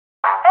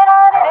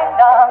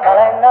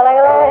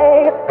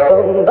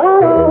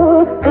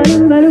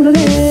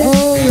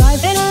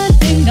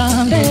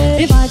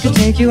If I could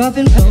take you up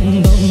in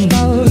boom, boom,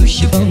 boom,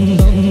 boom,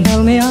 boom,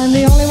 tell me I'm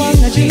the only one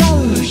that you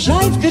love.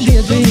 Life could be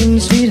a dream,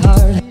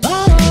 sweetheart.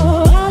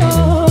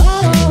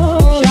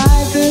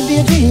 Life could be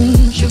a dream.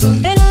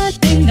 And I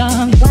ding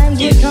dong, plans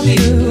would come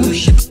true.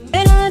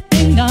 And I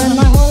ding dong,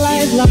 my whole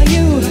life loving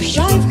you.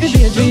 Life could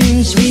be a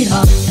dream,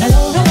 sweetheart.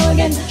 Hello, hello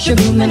again,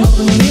 shaboom, and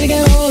hoping we meet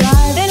again. Oh,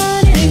 life, and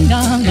I ding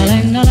dong,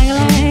 a-lang,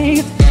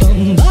 a-lang,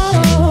 boom, boom,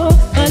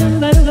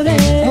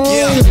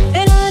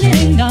 and I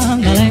ding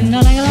dong, a-lang,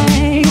 a-lang.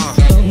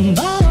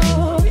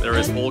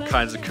 All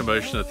kinds of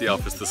commotion at the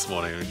office this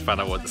morning, and we find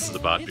out what this is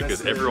about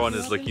because everyone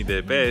is looking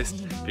their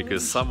best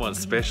because someone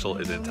special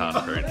is in town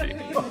apparently.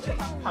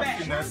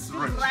 Happiness,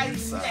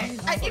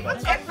 I even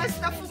check my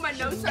stuff for my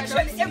nose so I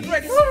don't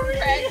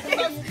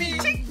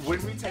see. When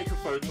we take a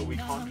photo, we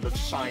can't look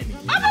shiny.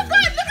 Oh my god,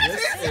 look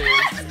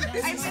at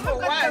this! I never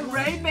got the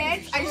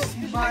Ray-Ban.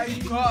 My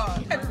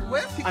god.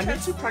 I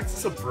need to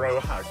practice a bro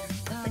hug.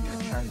 I think I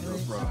can do a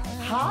bro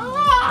hug.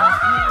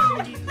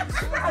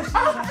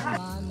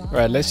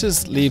 Right, let's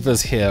just leave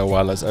us here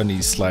while it's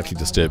only slightly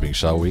disturbing,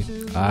 shall we?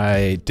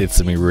 I did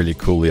something really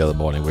cool the other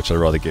morning, which I'd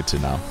rather get to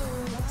now.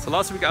 So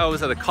last week I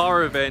was at a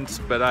car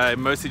event, but I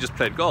mostly just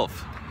played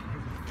golf.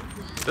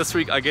 This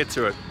week I get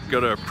to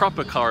go to a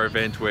proper car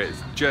event where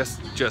it's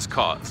just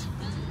cars.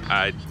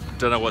 I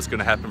don't know what's going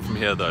to happen from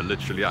here though.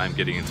 Literally, I'm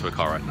getting into a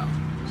car right now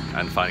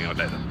and finding out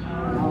later.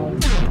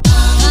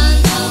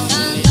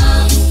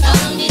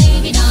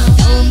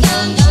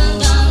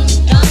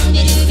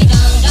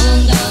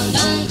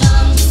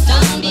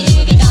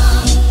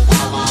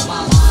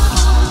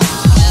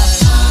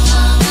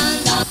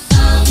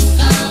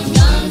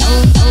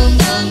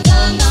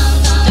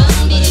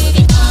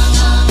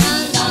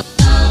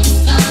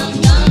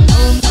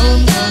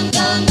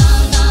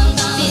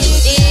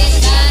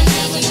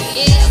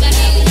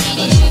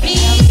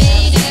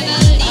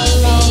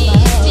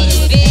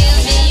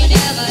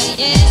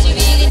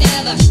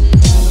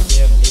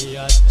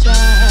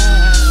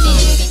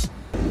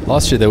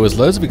 Last year there was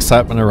loads of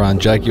excitement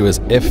around Jaguar's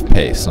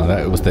F-Pace. Now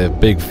that was their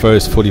big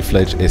first fully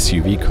fledged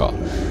SUV car.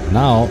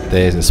 Now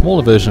there's a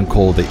smaller version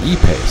called the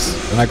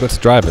E-Pace, and I got to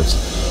drive it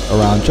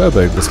around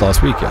Joburg this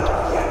last weekend.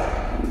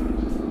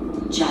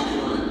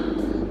 Jaguar,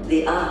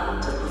 the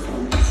art of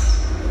performance.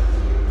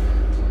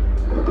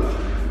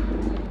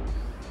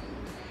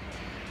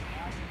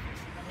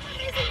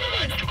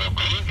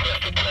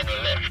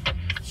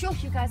 Sure,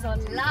 you guys are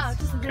loud.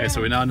 Okay,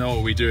 so we now know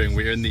what we're doing.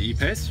 We're in the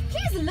E-Pace.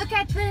 Please look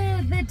at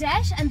the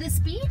dash and the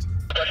speed.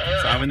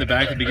 So I'm in the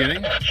back at the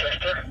beginning.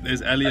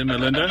 There's Ali and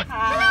Melinda.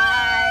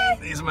 Hi.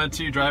 These are my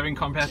two driving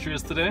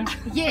compatriots today.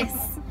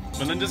 Yes.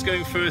 Melinda's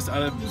going first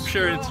out of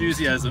sheer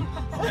enthusiasm,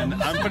 and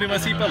I'm putting my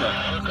seatbelt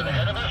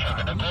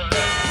on.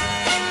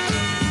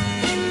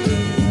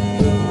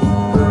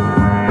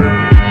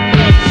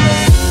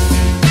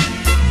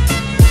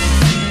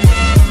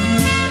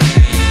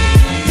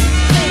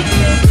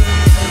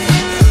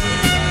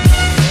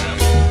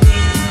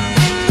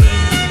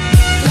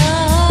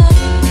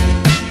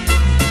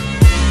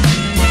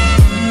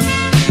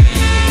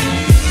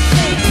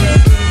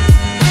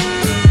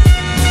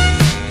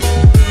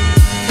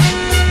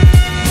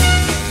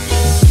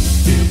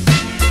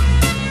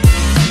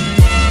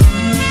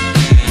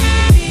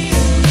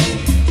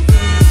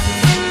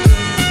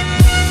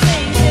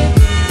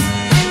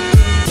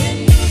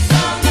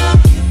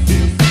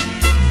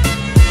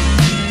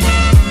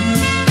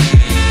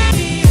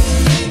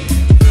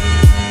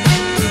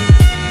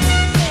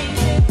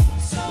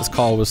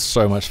 Car was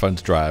so much fun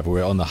to drive. We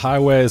were on the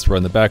highways, we're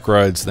on the back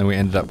roads, then we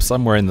ended up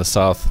somewhere in the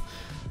south,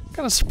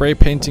 kind of spray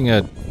painting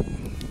a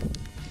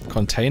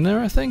container,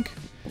 I think.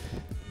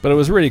 But it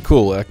was really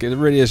cool. Like, it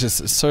really is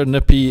just so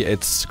nippy.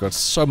 It's got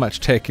so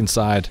much tech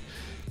inside.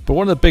 But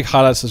one of the big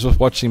highlights was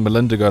watching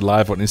Melinda go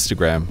live on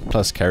Instagram,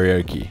 plus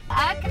karaoke.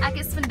 Ek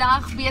is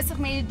vandag besig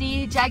met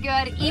die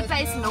Jaguar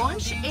E-Pace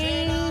launch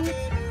en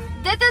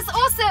dit is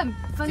awesome.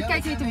 Want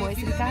kyk net hoe mooi is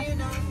dit, kyk.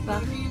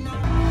 Wag.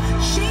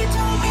 She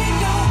told me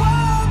don't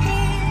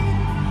worry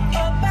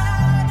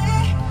about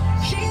it.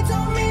 She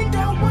told me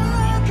don't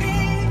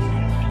worry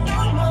no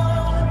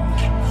more.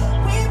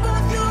 We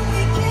both know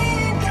we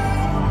can't go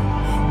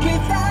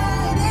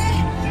without it.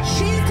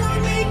 She told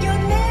me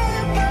you'll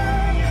never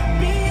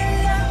be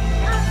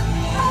alone.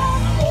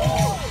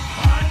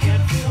 I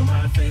can feel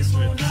my face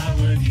when I'm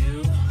with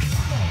you.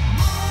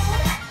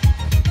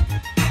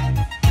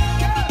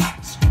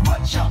 Girls,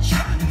 what y'all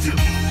trying to do?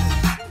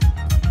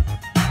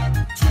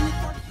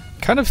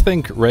 Kind of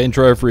think Range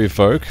Rover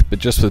Evoque, but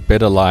just with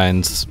better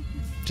lines,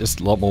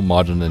 just a lot more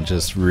modern and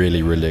just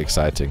really, really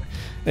exciting.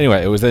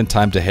 Anyway, it was then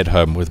time to head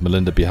home with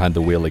Melinda behind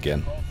the wheel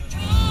again.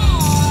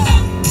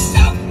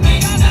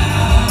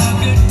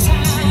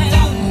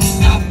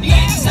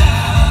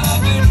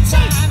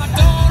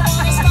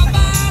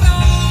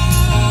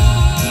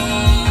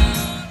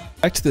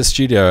 Back to the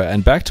studio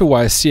and back to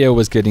why Sia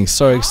was getting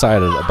so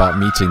excited about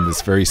meeting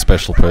this very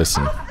special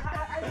person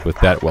with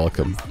that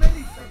welcome.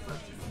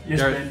 Yes,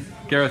 Ben.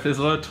 Gareth, there's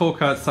a lot of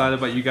talk outside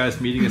about you guys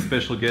meeting a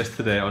special guest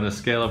today. On a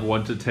scale of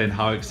 1 to 10,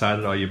 how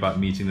excited are you about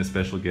meeting the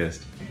special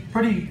guest?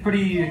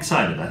 Pretty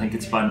excited. I think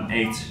it's about an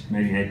 8,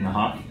 maybe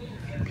 8.5.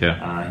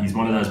 Okay. He's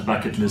one of those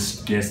bucket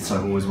list guests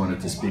I've always wanted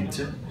to speak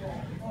to.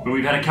 But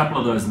we've had a couple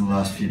of those in the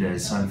last few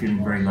days, so I'm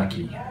feeling very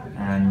lucky.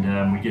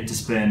 And we get to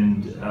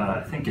spend,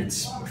 I think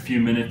it's a few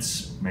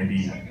minutes,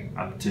 maybe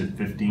up to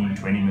 15,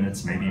 20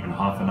 minutes, maybe even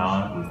half an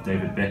hour with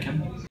David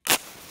Beckham.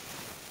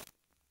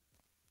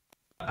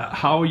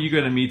 How are you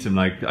going to meet him?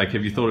 Like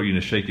have you thought you're going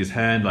to shake his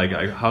hand? Like,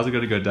 how's it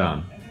going to go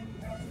down?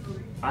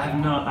 I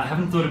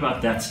haven't thought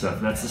about that stuff.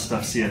 That's the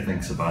stuff Sia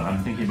thinks about.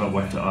 I'm thinking about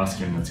what to ask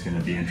him that's going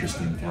to be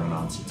interesting to have an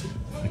answer to.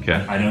 Okay.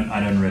 I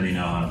don't really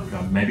know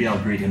how. Maybe I'll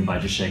greet him by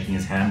just shaking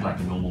his hand like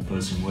a normal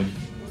person would.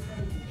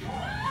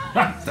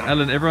 So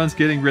Alan, everyone's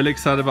getting really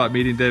excited about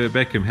meeting David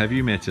Beckham. Have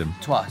you met him?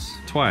 Twice.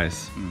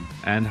 Twice?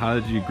 And how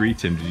did you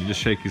greet him? Did you just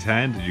shake his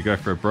hand? Did you go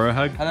for a bro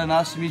hug? Hello,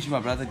 nice to meet you, my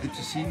brother. Good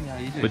to see you. How are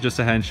you doing? But just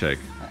a handshake?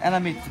 And I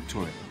met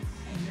Victoria.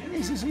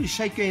 Yes, you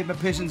shake a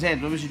person's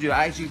hand. What would you do?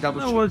 I actually double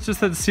check. No, well, it's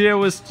just that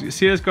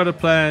Sia's got a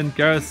plan.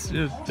 Gareth's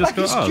just got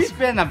to ask. Excuse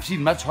me, I've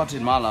seen much hotter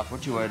in my life.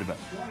 What you worried about?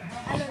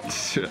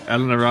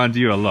 Alan around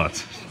you a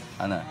lot.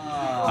 I know.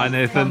 Hi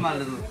Nathan.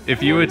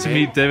 If you were to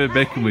meet David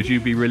Beckham, would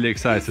you be really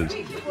excited?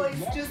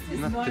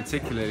 Not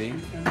particularly.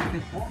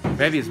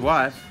 Maybe his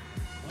wife.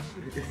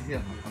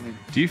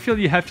 Do you feel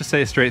you have to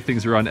say straight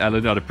things around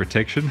Alan out of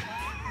protection?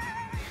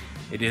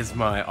 It is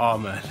my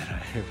armor that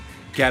I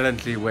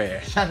gallantly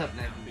wear. Shut up,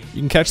 Nathan. You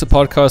can catch the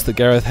podcast that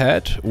Gareth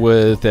had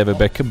with David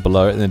Beckham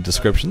below in the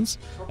descriptions.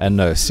 And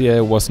no,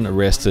 Sia wasn't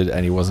arrested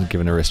and he wasn't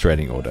given a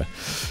restraining order.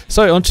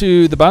 So on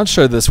to the Bounce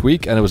Show this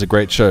week, and it was a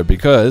great show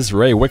because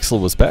Ray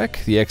Wixel was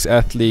back, the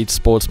ex-athlete,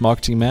 sports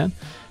marketing man.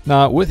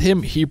 Now with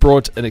him, he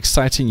brought an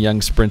exciting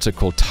young sprinter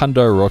called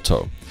Tando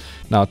Roto.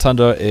 Now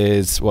Tando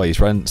is, well, he's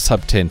run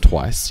sub 10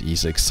 twice.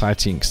 He's an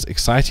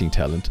exciting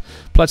talent.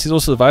 Plus he's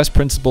also the vice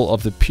principal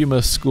of the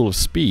Puma School of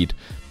Speed,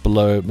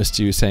 below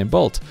Mr. Usain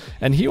Bolt.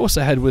 And he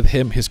also had with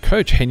him his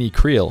coach, Henny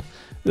Creel.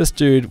 This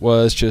dude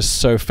was just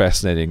so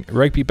fascinating.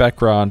 Rugby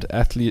background,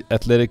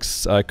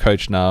 athletics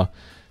coach now.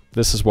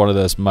 This is one of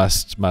those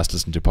must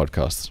listen to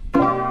podcasts.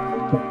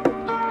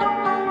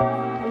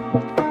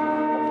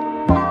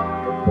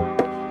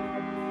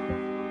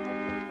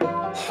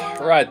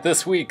 Right,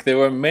 this week there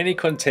were many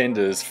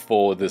contenders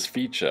for this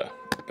feature,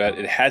 but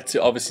it had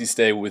to obviously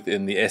stay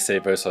within the SA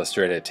vs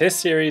Australia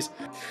Test series.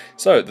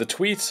 So the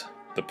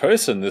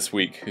person this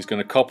week who's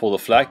going to cop all the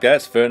flack,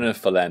 that's Werner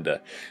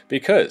Philander,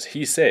 because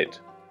he said,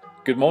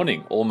 "Good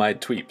morning, all my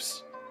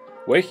tweeps.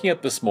 Waking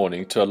up this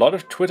morning to a lot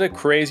of Twitter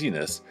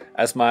craziness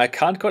as my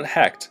account got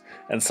hacked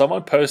and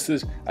someone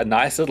posted a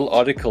nice little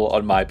article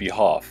on my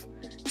behalf.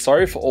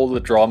 Sorry for all the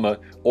drama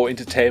or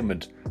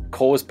entertainment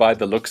caused by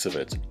the looks of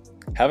it.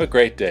 Have a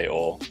great day,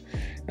 all."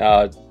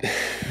 Now,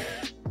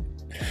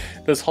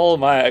 this whole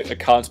my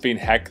account's been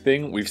hacked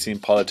thing, we've seen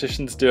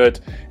politicians do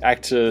it,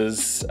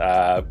 actors,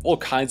 all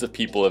kinds of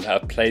people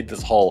have played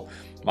this whole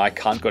my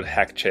account got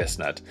hacked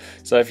chestnut.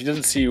 So if you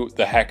didn't see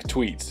the hack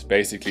tweets,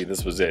 basically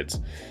this was it.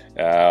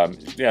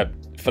 Yeah,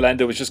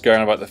 Philander was just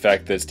going about the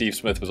fact that Steve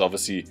Smith was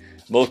obviously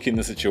milking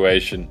the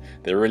situation.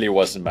 There really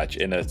wasn't much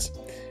in it.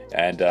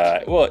 And,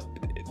 well,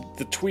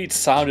 the tweet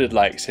sounded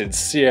like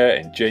sincere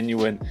and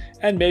genuine,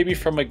 and maybe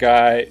from a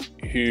guy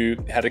who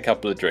had a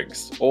couple of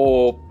drinks,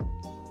 or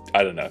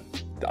I don't know.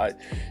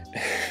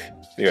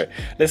 Anyway,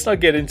 let's not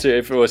get into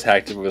if it was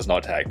hacked, if it was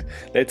not hacked.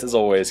 Let's, as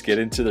always, get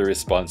into the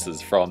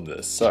responses from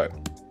this. So,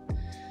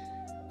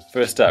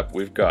 first up,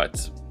 we've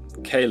got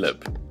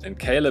Caleb, and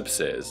Caleb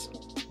says,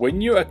 when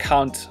your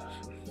account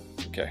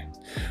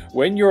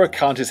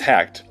is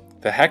hacked,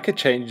 the hacker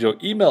changes your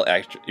email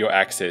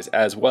access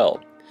as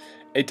well.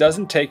 It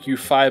doesn't take you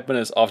 5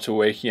 minutes after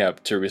waking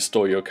up to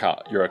restore your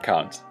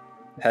account.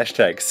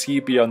 Hashtag see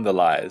beyond the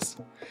lies.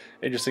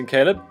 Interesting,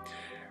 Caleb.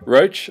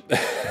 Roach.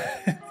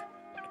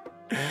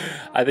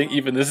 I think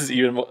this is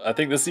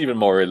even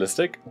more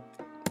realistic.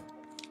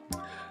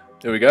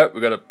 There we go.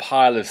 We got a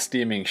pile of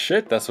steaming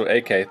shit. That's what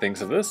AK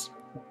thinks of this.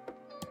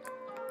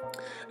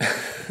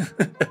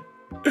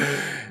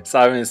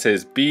 Simon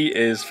says B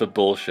is for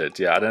bullshit.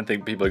 Yeah, I don't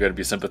think people are going to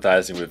be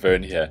sympathizing with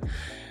Vern here.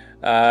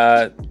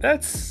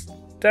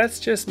 That's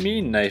just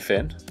mean,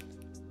 Nathan.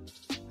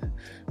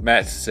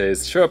 Matt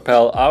says, sure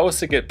pal, I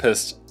also get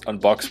pissed on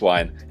box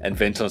wine and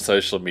vent on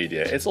social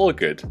media. It's all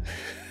good.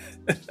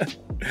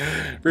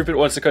 Rupert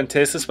wants to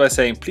contest this by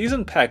saying, please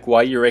unpack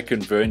why you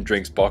reckon Vern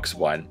drinks box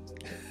wine.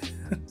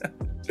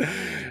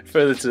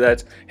 Further to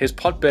that, his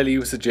potbelly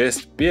would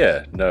suggest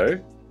beer. No.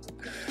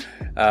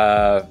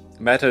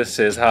 Matto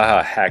says,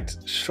 haha,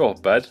 hacked. Sure,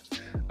 bud.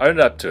 Own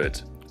up to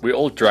it. We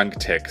all drunk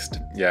text.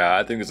 Yeah,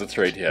 I think there's a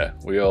thread here.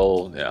 We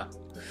all, yeah.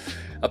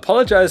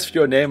 Apologize for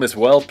your name as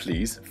well,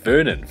 please.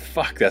 Vernon.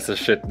 Fuck, that's a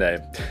shit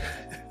name.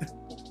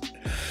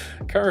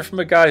 Coming from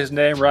a guy whose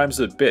name rhymes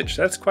with bitch.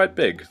 That's quite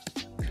big.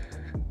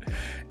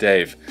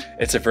 Dave.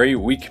 It's a very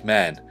weak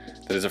man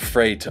that is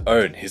afraid to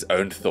own his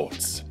own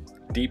thoughts.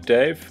 Deep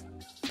Dave.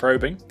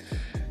 Probing.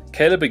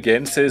 Caleb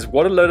again says,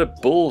 what a load of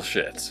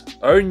bullshit.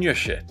 Own your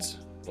shit.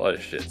 A lot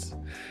of shit.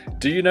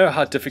 Do you know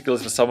how difficult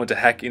it is for someone to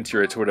hack into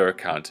your Twitter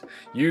account?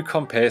 You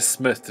compare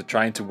Smith to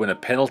trying to win a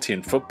penalty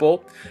in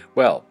football?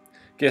 Well,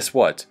 guess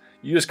what?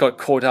 You just got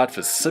caught out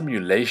for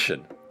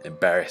simulation.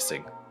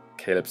 Embarrassing.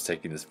 Caleb's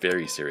taking this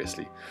very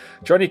seriously.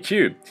 Johnny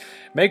Q,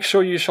 make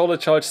sure you shoulder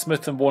charge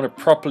Smith and Warner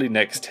properly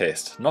next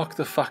test. Knock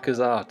the fuckers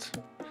out.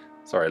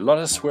 Sorry, a lot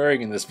of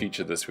swearing in this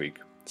feature this week.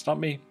 It's not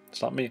me.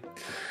 It's not me.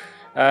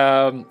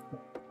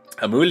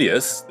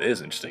 Amulius, there's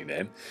an interesting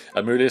name.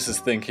 Amulius is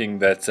thinking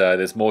that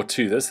there's more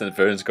to this, and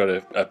Vern's got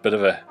a bit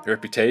of a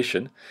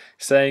reputation,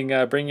 saying,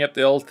 bringing up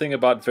the old thing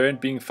about Vern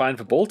being fined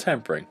for ball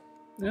tampering.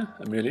 Yeah,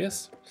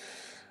 Amulius.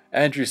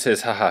 Andrew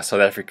says, haha,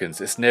 South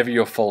Africans, it's never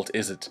your fault,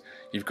 is it?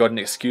 You've got an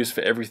excuse for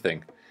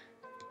everything.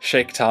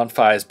 Shakedown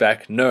fires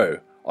back,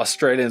 no.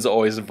 Australians are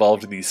always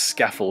involved in these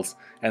scuffles,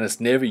 and it's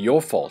never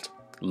your fault.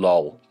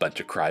 Lol, bunch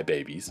of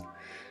crybabies.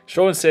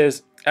 Sean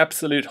says,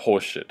 absolute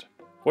horseshit.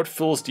 What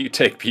fools do you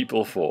take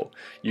people for?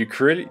 You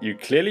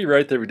clearly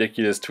wrote the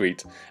ridiculous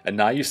tweet, and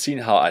now you've seen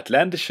how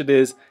outlandish it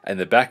is, and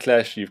the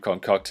backlash you've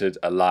concocted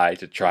a lie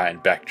to try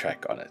and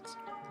backtrack on it.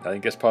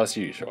 Nothing gets past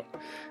you, Sean.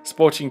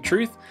 Sporting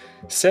Truth,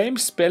 same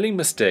spelling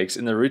mistakes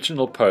in the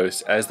original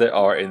post as there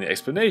are in the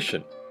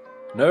explanation.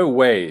 No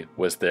way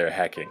was there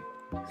hacking.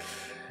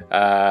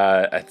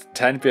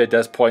 Tanvir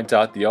does point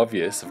out the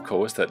obvious, of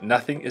course, that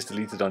nothing is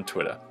deleted on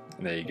Twitter.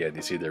 And there you go,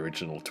 you see the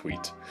original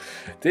tweet.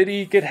 Did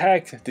he get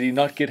hacked? Did he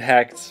not get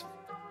hacked?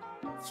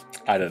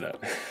 I don't know.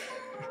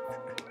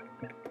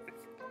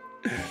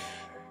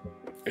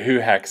 Who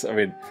hacks? I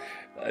mean,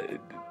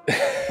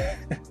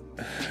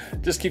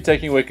 just keep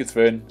taking wickets,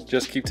 Vern.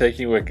 Just keep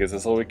taking wickets.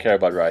 That's all we care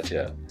about right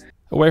here.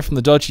 Away from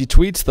the dodgy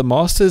tweets, the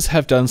Masters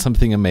have done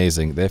something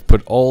amazing. They've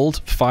put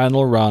old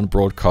final round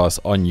broadcasts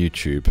on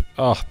YouTube.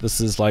 Oh, this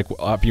is like,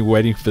 I've been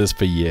waiting for this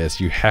for years.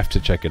 You have to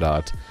check it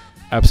out.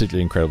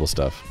 Absolutely incredible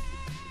stuff.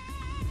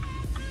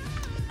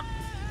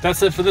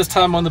 That's it for this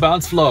time on the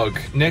Bounce vlog.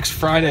 Next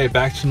Friday,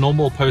 back to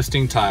normal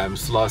posting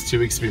times. The last 2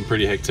 weeks have been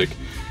pretty hectic.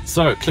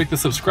 So click the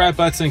subscribe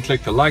button,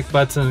 click the like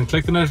button,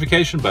 click the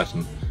notification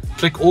button.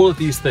 Click all of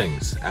these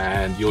things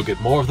and you'll get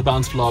more of the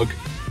Bounce vlog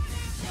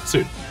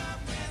soon.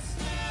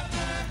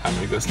 I'm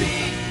gonna go sleep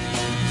now.